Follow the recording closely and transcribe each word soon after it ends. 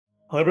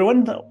Hello,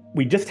 everyone.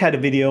 We just had a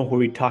video where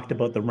we talked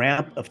about the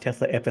ramp of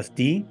Tesla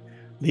FSD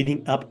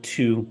leading up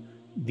to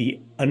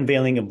the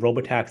unveiling of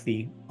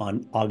Robotaxi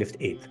on August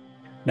 8th.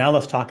 Now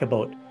let's talk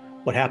about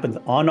what happens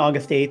on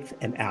August 8th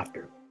and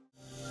after.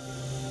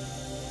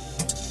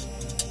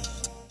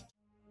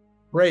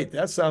 Great.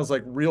 That sounds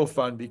like real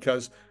fun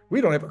because we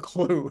don't have a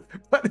clue,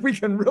 but we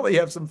can really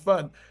have some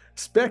fun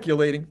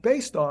speculating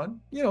based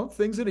on,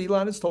 things that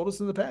Elon has told us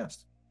in the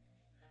past.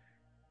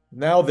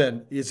 Now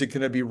then, is it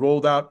going to be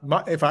rolled out?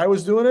 If I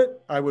was doing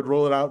it, I would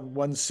roll it out in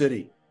one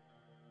city.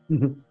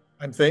 Mhm.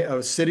 I'm thinking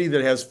a city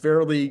that has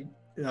fairly,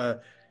 uh,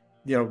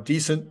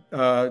 decent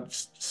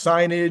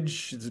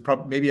signage. It's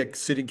probably maybe a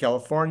city in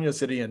California, a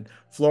city in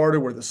Florida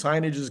where the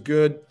signage is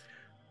good.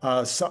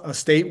 A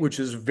state which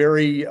is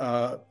very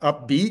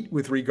upbeat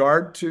with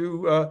regard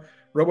to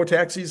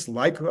robotaxis,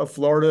 like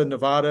Florida,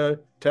 Nevada,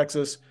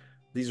 Texas.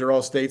 These are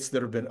all states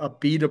that have been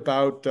upbeat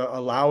about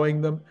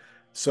allowing them.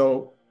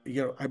 So,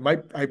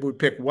 I would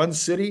pick one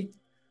city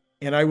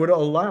and I would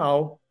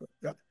allow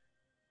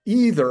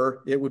either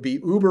it would be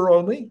Uber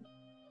only.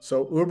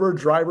 So Uber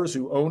drivers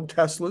who own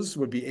Teslas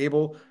would be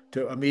able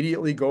to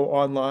immediately go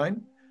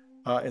online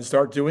and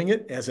start doing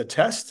it as a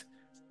test,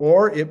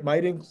 or it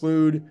might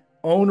include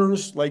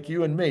owners like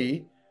you and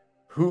me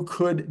who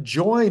could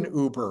join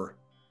Uber,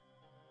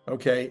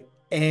 okay,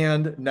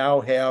 and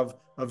now have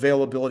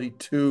availability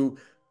to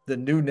the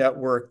new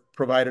network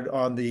provided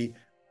on the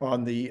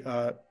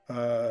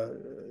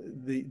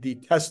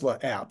Tesla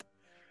app.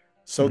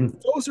 So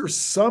Mhm. those are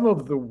some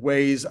of the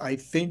ways I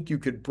think you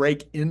could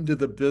break into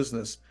the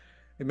business.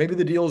 And maybe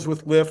the deal is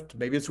with Lyft,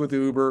 maybe it's with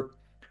Uber,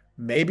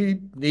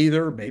 maybe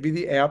neither. Maybe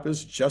the app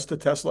is just a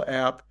Tesla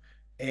app,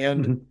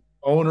 and Mhm.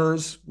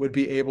 owners would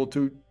be able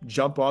to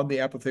jump on the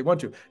app if they want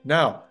to.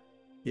 Now,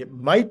 it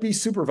might be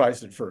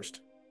supervised at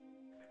first.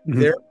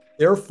 There, Mhm.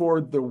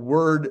 therefore, the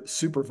word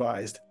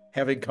supervised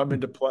having come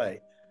into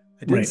play.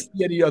 I didn't Right.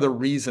 see any other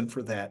reason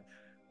for that.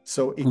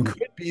 So it Mhm.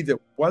 could be that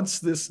once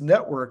this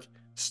network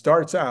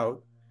starts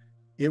out,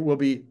 it will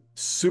be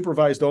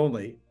supervised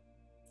only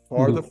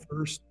for the Mhm.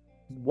 first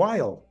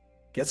while.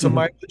 Get some Mhm.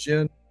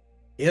 mileage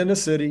in a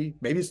city.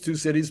 Maybe it's two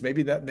cities.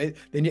 Maybe then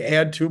you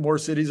add two more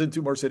cities and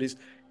two more cities.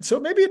 So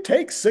maybe it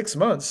takes 6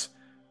 months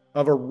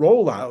of a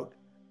rollout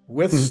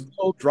with Mhm.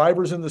 still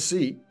drivers in the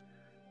seat.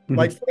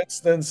 Like Mhm. for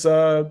instance,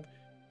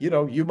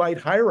 you might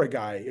hire a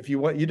guy if you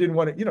want. You didn't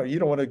want to. You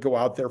don't want to go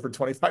out there for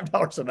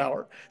 $25 an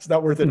hour. It's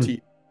not worth it to Mhm.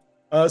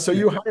 you. So Right.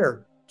 you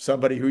hire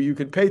somebody who you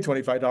can pay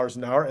 $25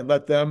 an hour and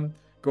let them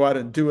go out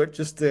and do it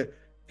just to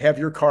have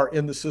your car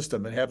in the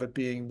system and have it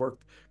being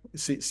worked,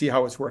 see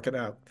how it's working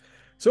out.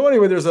 So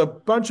anyway, there's a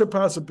bunch of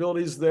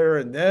possibilities there.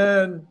 And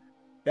then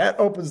that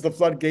opens the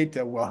floodgate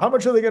to, well, how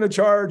much are they going to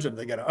charge? And are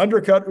they going to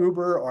undercut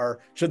Uber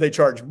or should they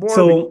charge more because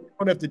So, you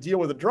don't have to deal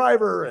with a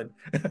driver? And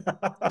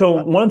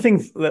so one of the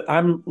things that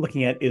I'm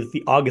looking at is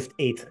the August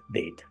 8th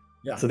date.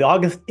 yeah, So the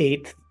August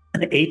 8th,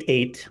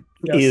 8/8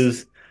 yes,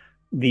 is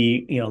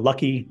the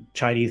lucky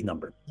Chinese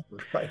number.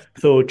 right.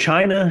 So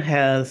China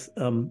has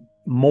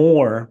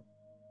more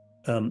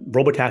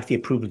robotaxi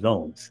approved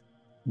zones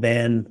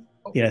than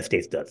Oh, the United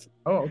States does.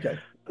 oh, okay.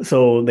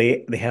 So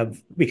they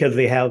have because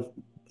they have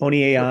Pony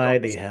More AI,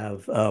 they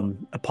zones. have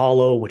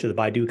Apollo, which is a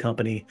Baidu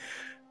company.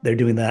 They're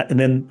doing that, and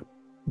then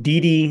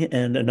Didi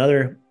and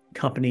another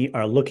company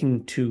are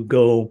looking to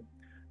go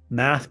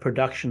mass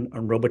production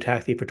on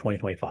robotaxi for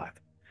 2025.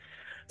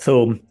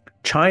 So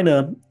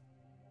China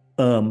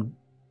um,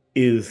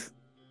 is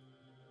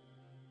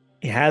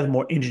it has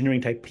more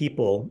engineering type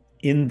people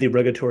in the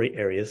regulatory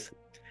areas,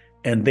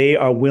 and they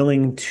are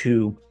willing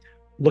to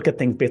look at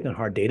things based on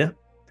hard data,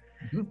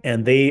 Mhm.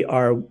 and they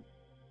are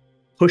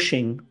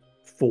pushing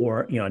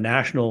for a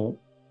national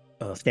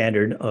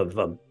standard of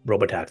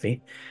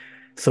robotaxi.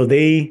 So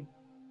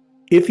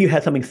if you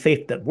had something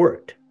safe that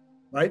worked,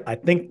 Right. I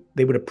think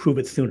they would approve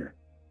it sooner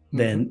Hmm.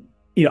 than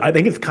I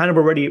think it's kind of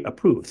already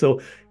approved. So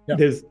Yeah.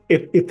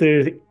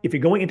 if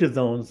you're going into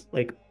zones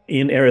like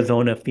in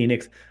Arizona,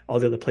 Phoenix, all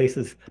the other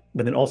places,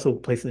 but then also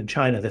places in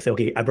China, they say,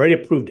 okay, I've already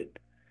approved it.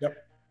 Yep.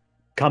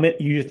 Come in,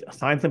 you just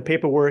sign some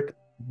paperwork,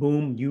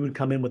 boom, you would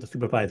come in with a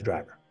supervised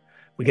driver.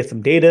 We get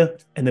some data,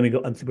 and then we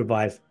go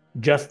unsupervised,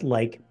 just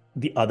like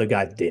the other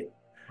guys did.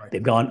 Right.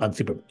 They've gone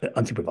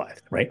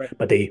unsupervised, right? Right.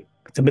 But they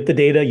submit the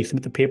data, you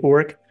submit the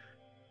paperwork,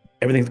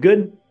 everything's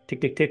good,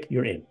 tick, tick, tick,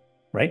 you're in,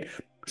 right?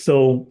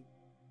 So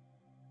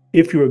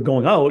if you were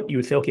going out, you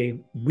would say, okay,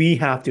 we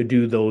have to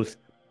do those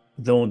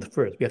zones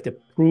first. We have to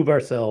prove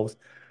ourselves,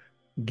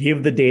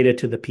 give the data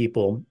to the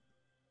people,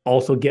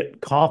 also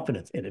get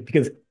confidence in it.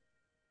 Because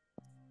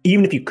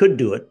even if you could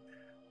do it,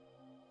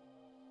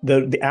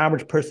 the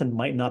average person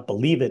might not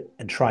believe it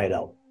and try it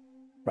out,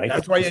 right?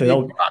 That's why you So need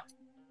they'll,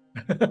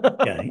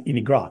 Grok. yeah, you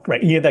need grok,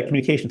 right? You need that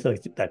communication so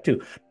like that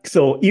too.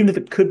 So even if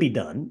it could be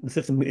done, the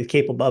system is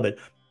capable of it.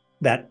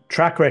 That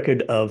track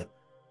record of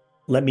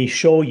let me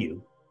show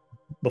you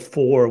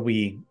before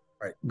we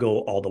Right. go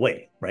all the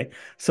way, right?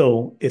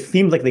 So it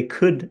seems like they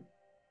could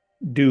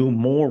do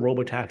more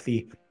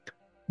robotaxi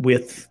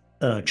with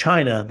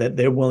China, that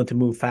they're willing to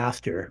move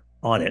faster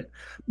on it,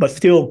 but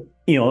still.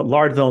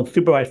 large zone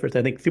supervised first.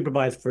 I think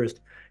supervised first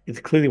is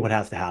clearly what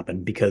has to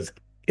happen because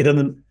it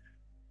doesn't.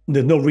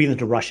 There's no reason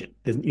to rush it.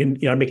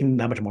 You're not making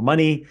that much more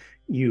money.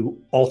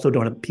 You also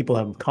don't have people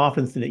have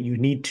confidence in it. You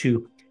need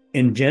to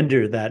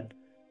engender that,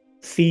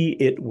 see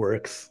it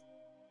works,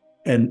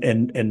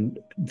 and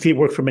see it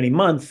works for many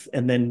months,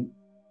 and then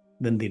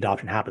the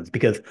adoption happens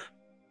because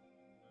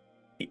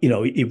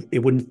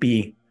it wouldn't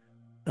be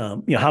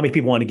how many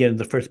people want to get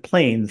into the first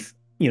planes,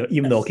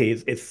 even though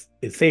Yes. okay,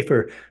 it's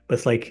safer, but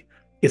it's like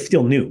it's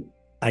still new.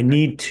 I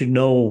need to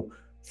know,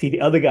 see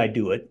the other guy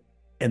do it,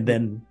 and Yeah.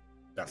 then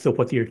Yeah. so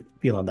what's your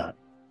feel on that?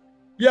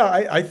 Yeah,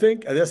 I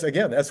think that's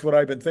again, that's what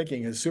I've been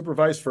thinking is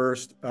supervised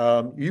first.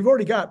 You've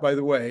already got, by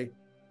the way,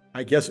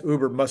 I guess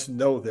Uber must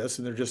know this,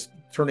 and they're just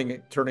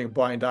turning a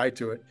blind eye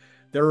to it.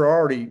 There are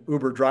already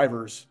Uber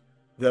drivers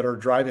that are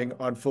driving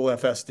on full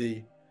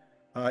FSD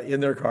in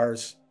their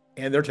cars,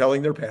 and they're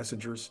telling their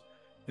passengers,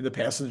 and the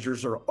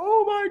passengers are,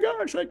 "Oh my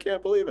gosh, I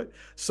can't believe it!"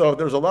 So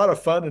there's a lot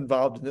of fun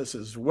involved in this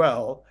as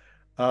well.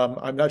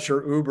 I'm not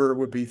sure Uber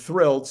would be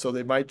thrilled, so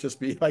they might just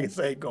be, like I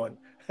say, going,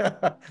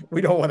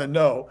 "We don't want to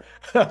know,"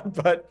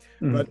 but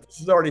Mm, but this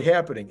is already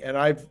happening, and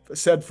I've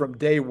said from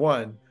day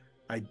one,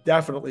 I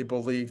definitely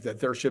believe that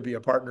there should be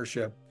a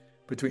partnership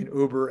between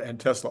Uber and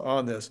Tesla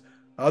on this.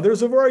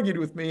 Others have argued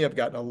with me. I've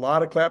gotten a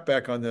lot of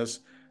clapback on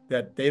this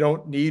that they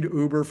don't need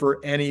Uber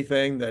for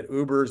anything, that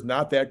Uber is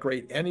not that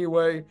great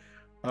anyway,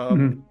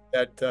 mm,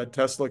 that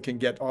Tesla can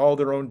get all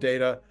their own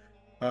data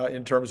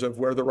in terms of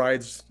where the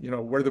rides,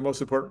 where the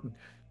most important,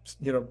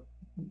 you know,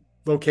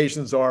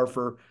 locations are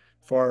for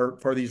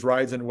these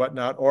rides and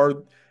whatnot,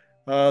 or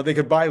they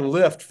could buy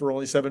Lyft for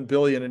only 7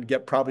 billion and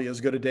get probably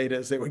as good a data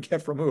as they would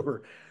get from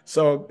Uber.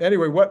 So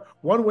anyway, what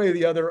one way or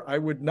the other, I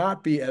would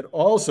not be at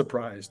all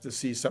surprised to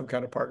see some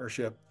kind of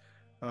partnership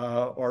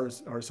or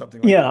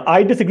something like that. yeah,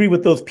 I disagree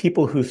with those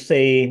people who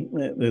say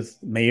this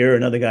mayor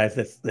and other guys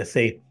that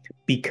say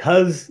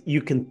because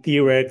you can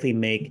theoretically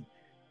make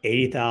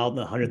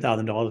 80,000,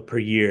 $100,000 per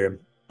year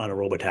on a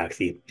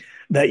robotaxi,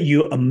 that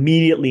you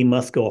immediately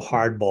must go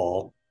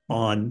hardball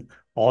on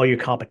all your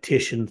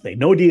competition. Say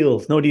no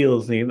deals, no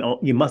deals.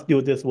 You must do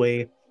it this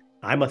way.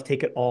 I must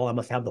take it all. I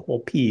must have the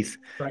whole piece.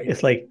 Right.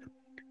 It's like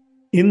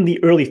in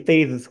the early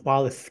phases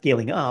while it's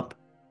scaling up,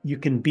 you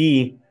can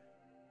be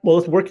well.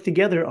 Let's work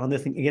together on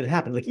this and get it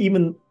happen. Like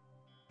even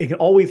it can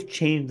always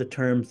change the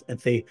terms and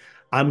say,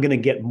 I'm going to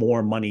get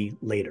more money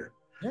later.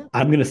 Yeah.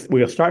 We're going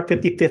to start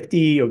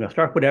 50-50 or we're going to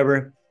start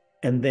whatever.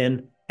 And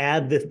then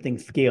as this thing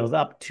scales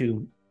up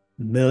to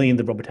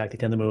millions of robotaxi,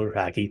 tens of millions of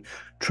robotaxi,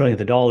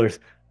 trillions of dollars,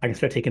 I can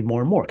start taking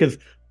more and more because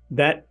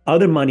that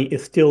other money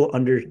is still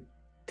under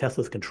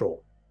Tesla's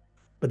control.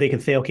 But they can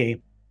say, okay,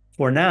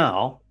 for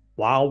now,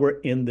 while we're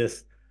in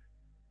this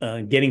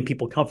getting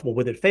people comfortable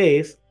with it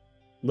phase,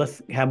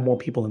 let's have more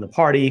people in the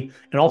party.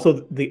 And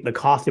also the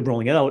cost of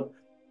rolling it out,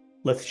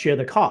 let's share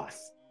the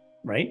costs,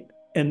 right?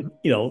 And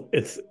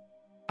it's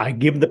I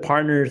give the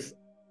partners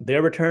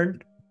their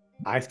return,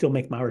 I still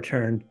make my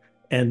return,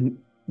 and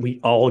we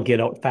all get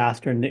out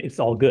faster, and it's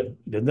all good.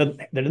 There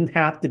doesn't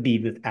have to be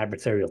this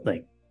adversarial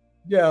thing.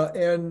 Yeah,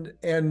 and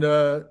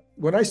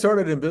when I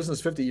started in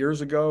business 50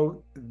 years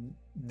ago,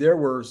 there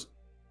was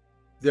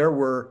there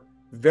were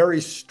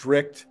very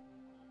strict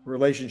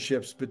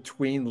relationships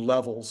between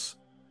levels.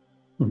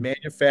 Mm,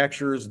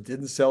 Manufacturers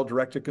didn't sell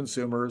direct to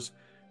consumers.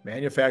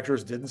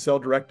 Manufacturers didn't sell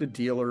direct to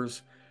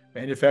dealers.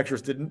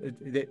 Manufacturers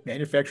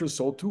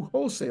sold to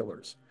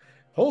wholesalers.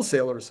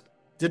 Wholesalers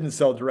didn't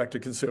sell direct to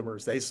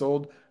consumers. They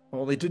sold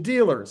only to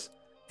dealers.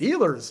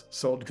 Dealers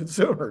sold to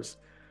consumers.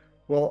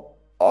 Well,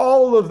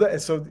 all of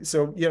that.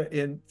 So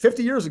in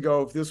 50 years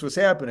ago, if this was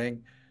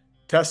happening,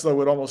 Tesla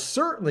would almost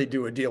certainly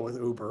do a deal with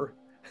Uber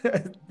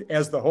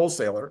as the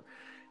wholesaler,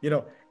 you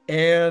know,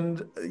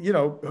 and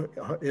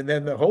and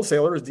then the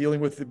wholesaler is dealing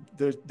with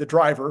the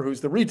driver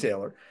who's the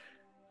retailer.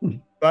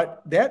 mm.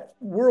 But that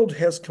world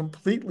has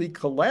completely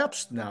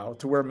collapsed now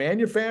to where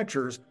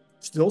manufacturers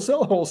still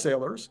sell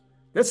wholesalers.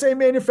 That same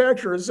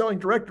manufacturer is selling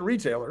direct to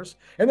retailers,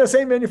 and that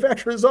same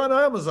manufacturer is on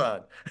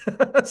Amazon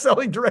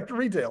selling direct to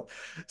retail,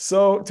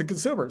 so to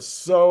consumers.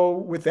 So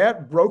with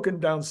that broken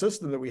down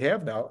system that we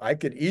have now, I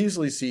could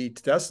easily see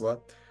Tesla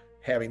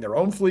having their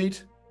own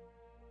fleet,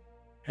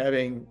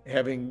 having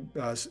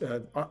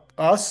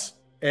us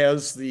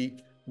as the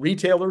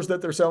retailers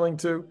that they're selling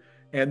to,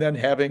 and then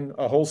having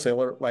a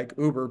wholesaler like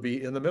Uber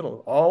be in the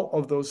middle. All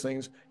of those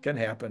things can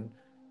happen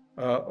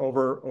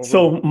over.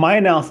 So my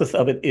analysis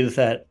of it is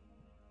that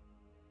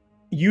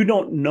you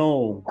don't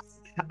know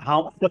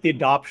what the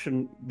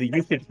adoption, the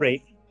usage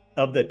rate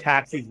of the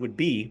taxis would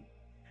be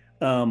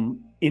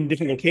in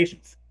different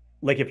locations.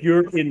 Like if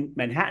you're in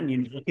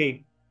Manhattan,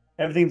 okay,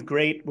 everything's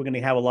great. We're going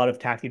to have a lot of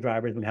taxi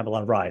drivers. We're going to have a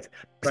lot of rides.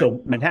 Right.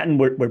 So Manhattan,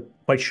 we're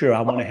quite sure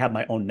I want to have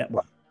my own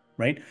network,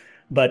 right?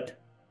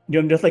 But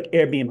just like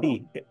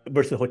Airbnb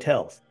versus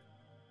hotels.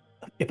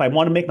 If I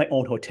want to make my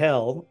own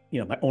hotel,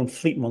 my own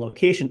fleet in one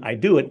location, I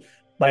do it.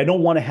 But I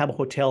don't want to have a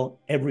hotel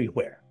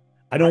everywhere.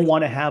 I don't Right.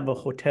 want to have a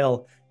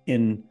hotel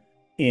in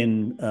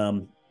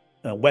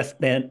West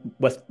Bend,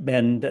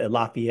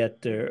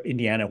 Lafayette, or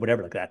Indiana,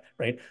 whatever like that,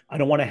 right? I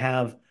don't want to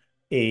have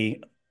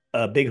a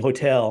a big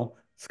hotel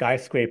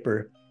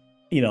skyscraper,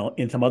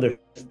 in some other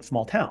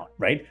small town,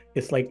 right?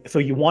 It's like so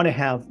you want to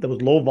have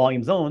those low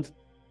volume zones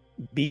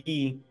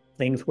be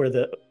things where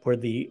the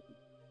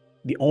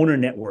owner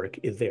network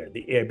is there,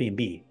 the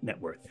Airbnb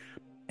network.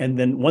 And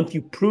then once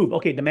you prove,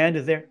 okay, demand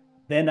is there,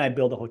 then I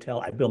build a hotel,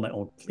 I build my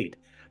own fleet.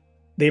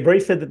 They've already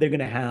said that they're going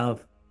to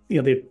have,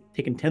 they've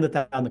taken tens of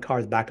thousands of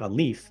cars back on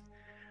lease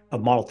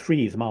of Model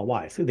 3s,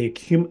 Model Ys. So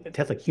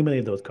Tesla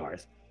accumulated those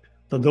cars.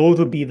 So those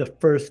would be the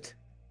first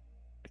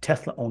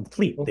Tesla owned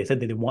fleet. They said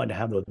that they wanted to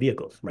have those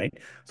vehicles, right?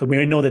 So we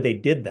already know that they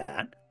did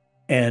that.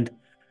 And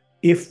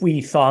if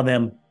we saw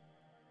them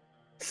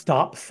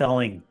stop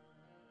selling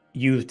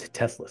used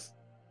Teslas,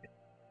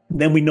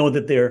 then we know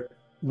that they're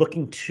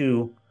looking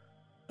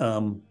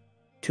um,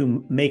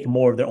 to make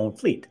more of their own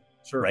fleet,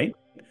 Sure. right?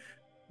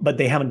 But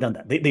they haven't done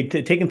that. They've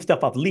taken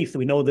stuff off lease, so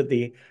we know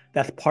that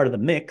that's part of the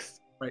mix.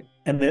 Right.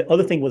 And the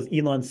other thing was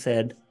Elon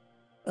said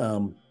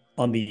um,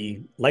 on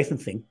the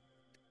licensing,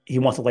 he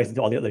wants to license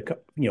all the other,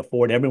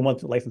 Ford, everyone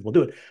wants to license, we'll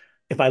do it.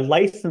 If I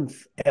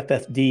license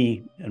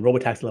FSD and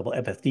Robotaxi level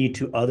FSD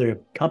to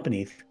other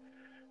companies,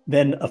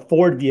 then a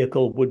Ford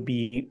vehicle would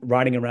be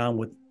riding around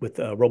with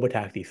a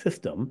Robotaxi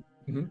system,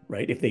 Mhm.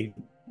 right? If they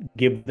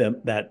give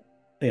them that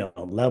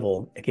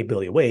level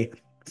capability away,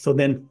 so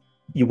then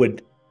you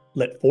would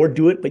let Ford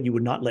do it, but you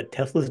would not let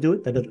Teslas do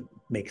it. That doesn't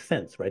make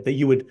sense, right? That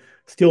you would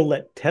still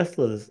let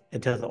Teslas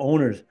and Tesla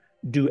owners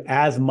do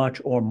as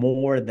much or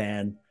more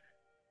than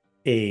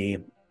a,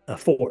 a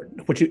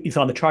Ford, which is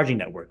on the charging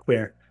network,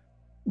 where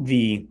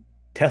the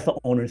Tesla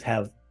owners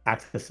have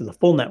access to the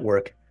full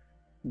network.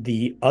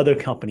 The other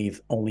companies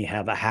only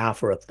have a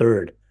half or a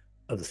third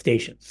of the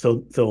stations.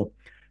 So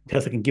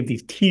Tesla can give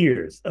these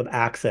tiers of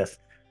access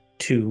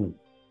to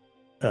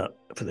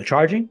for the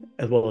charging,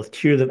 as well as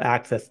tiers of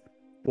access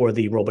for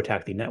the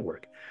Robotaxi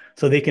network.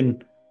 So they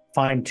can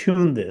fine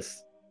tune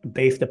this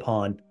based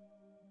upon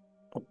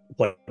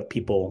what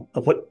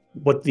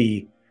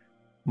the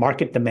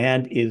market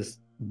demand is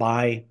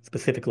by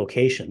specific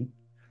location,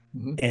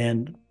 Mhm.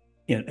 and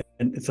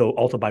and so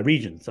also by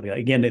region. So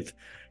again,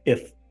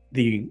 if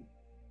the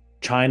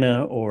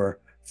China or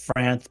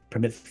France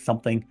permits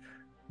something,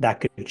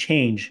 that could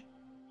change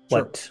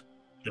Sure. what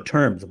the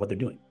terms of what they're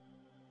doing.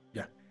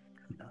 Yeah.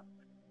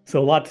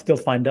 So a lot to still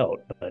find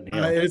out, but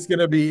It's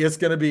gonna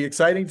be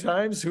exciting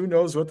times. Who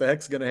knows what the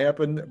heck's gonna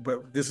happen?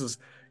 But this is,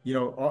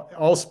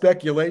 all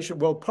speculation.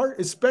 Well, part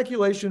is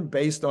speculation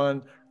based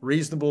on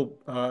reasonable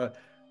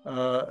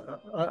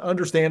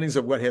understandings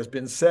of what has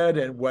been said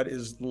and what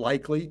is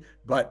likely,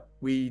 but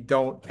we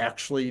don't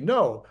actually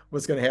know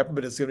what's going to happen.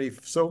 But it's going to be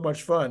so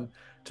much fun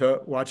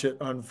to watch it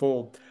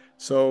unfold.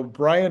 So,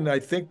 Brian, I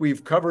think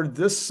we've covered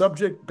this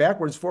subject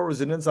backwards,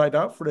 forwards, and inside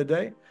out for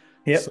today.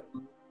 So, yep,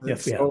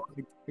 yes, we have. so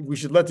we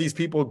should let these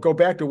people go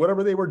back to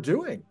whatever they were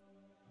doing.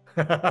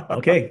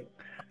 Okay,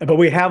 but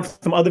we have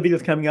some other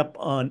videos coming up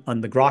on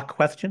the Grok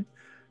question.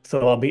 So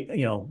we'll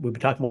be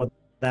talking about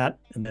that,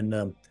 and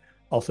then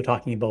also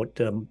talking about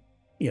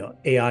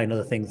AI and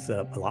other things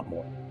a lot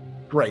more.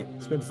 Great.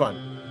 It's been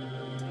fun.